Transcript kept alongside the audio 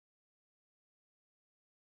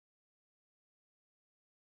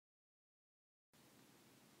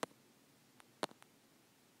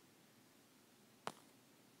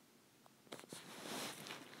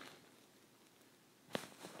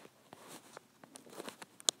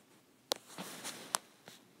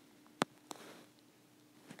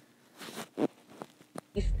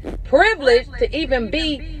privileged to even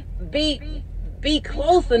be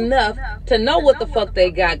close enough to know what the fuck they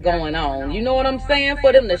got going on. You know what I'm saying?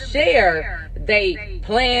 For them to share they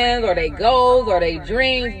plans or they goals or they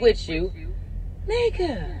dreams with you.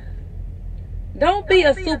 Nigga, don't be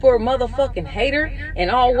a super motherfucking hater and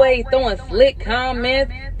always throwing slick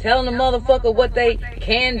comments, telling the motherfucker what they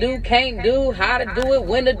can do, can't do, how to do it,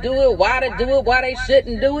 when to do it, why they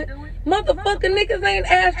shouldn't do it. Motherfucking niggas ain't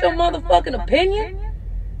asked your motherfucking opinion.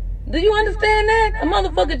 Do you understand that? A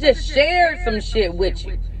motherfucker just shared some shit with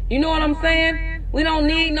you. You know what I'm saying? We don't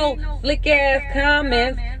need no slick ass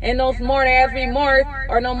comments and no smart ass remarks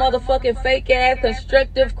or no motherfucking fake ass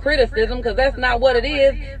constructive criticism, because that's not what it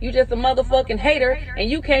is. You just a motherfucking hater and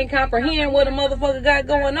you can't comprehend what a motherfucker got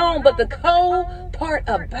going on. But the cold part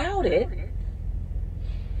about it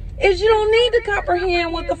is you don't need to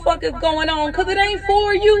comprehend what the fuck is going on, because it ain't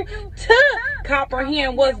for you to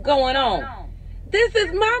comprehend what's going on. This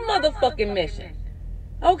is my motherfucking mission.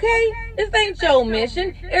 Okay? This ain't your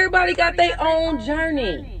mission. Everybody got their own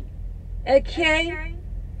journey. Okay?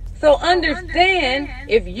 So understand,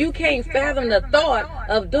 if you can't fathom the thought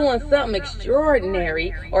of doing something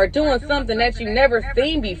extraordinary or doing something that you never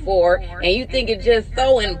seen before and you think it's just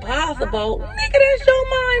so impossible, nigga, that's your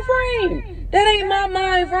mind frame. That ain't my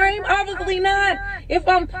mind frame. Obviously not. If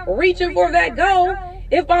I'm reaching for that goal,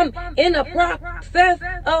 if I'm in the process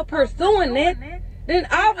of pursuing it, then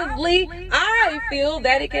obviously I feel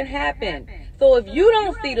that it can happen. So if you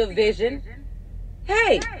don't see the vision,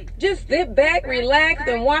 hey, just sit back, relax,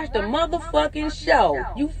 and watch the motherfucking show.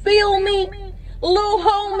 You feel me, little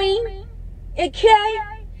homie? Okay?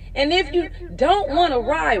 And if you don't want to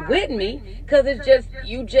ride with me, because it's just,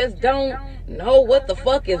 you just don't know what the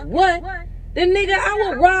fuck is what, then nigga, I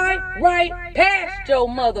will ride right past your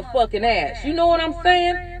motherfucking ass. You know what I'm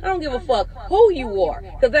saying? I don't give a fuck who you are.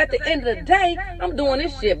 Because at the end of the day, I'm doing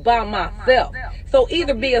this shit by myself. So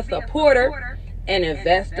either be a supporter, an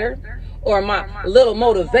investor, or my little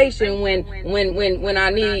motivation when I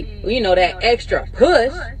need, you know, that extra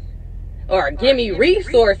push. Or give me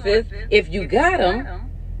resources if you got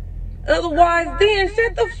them. Otherwise, then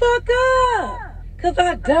shut the fuck up. Because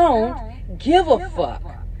I don't give a fuck.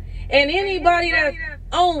 And anybody that's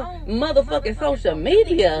on motherfucking social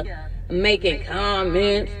media making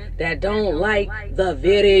comments that don't like the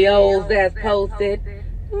videos that's posted,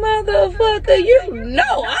 motherfucker, you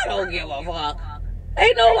know I don't give a fuck.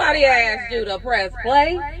 Ain't nobody asked you to press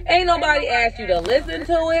play. Ain't nobody asked you to listen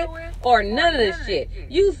to it or none of this shit.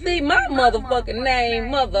 You see my motherfucking name,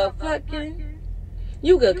 motherfucking,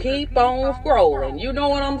 you could keep on scrolling. You know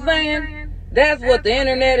what I'm saying? That's what the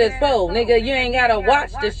internet is for, nigga. You ain't gotta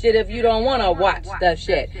watch the shit if you don't wanna watch the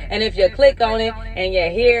shit. And if you click on it and you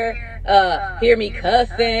hear me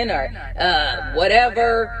cussing or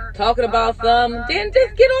whatever, talking about something, then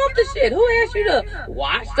just get off the shit. Who asked you to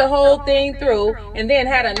watch the whole thing through and then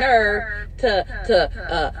had a nerve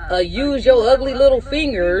to use your ugly little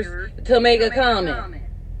fingers to make a comment?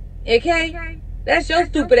 Okay? That's your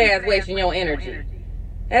stupid ass wasting your energy.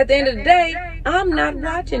 At the end of the day, I'm not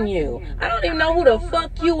watching you. I don't even know who the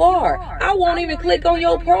fuck you are. I won't even click on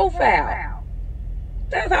your profile.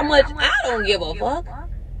 That's how much I don't give a fuck.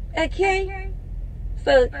 Okay?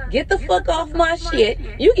 So get the fuck off my shit.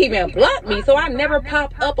 You can even block me so I never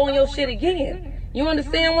pop up on your shit again. You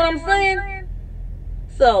understand what I'm saying?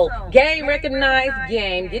 So, game, recognize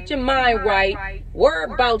game. Get your mind right.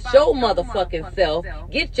 Worry about your motherfucking self.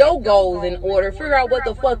 Get your goals in order. Figure out what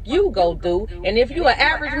the fuck you go do. And if you an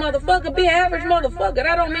average motherfucker, be an average motherfucker.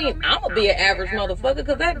 That don't mean I'm gonna be an average motherfucker,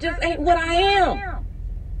 because that just ain't what I am.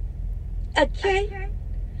 Okay?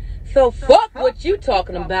 So fuck what you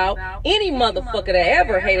talking about. Any motherfucker that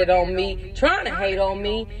ever hated on me, trying to hate on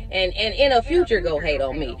me, and in the future go hate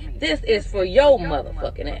on me. This is for your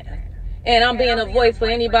motherfucking ass. And I'm being a voice for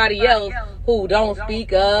anybody else who don't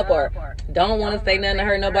speak up or don't want to say nothing to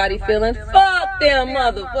hurt nobody's feelings. Fuck them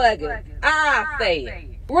motherfuckers. I say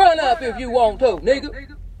it. Run up if you want to,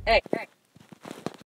 nigga. Hey.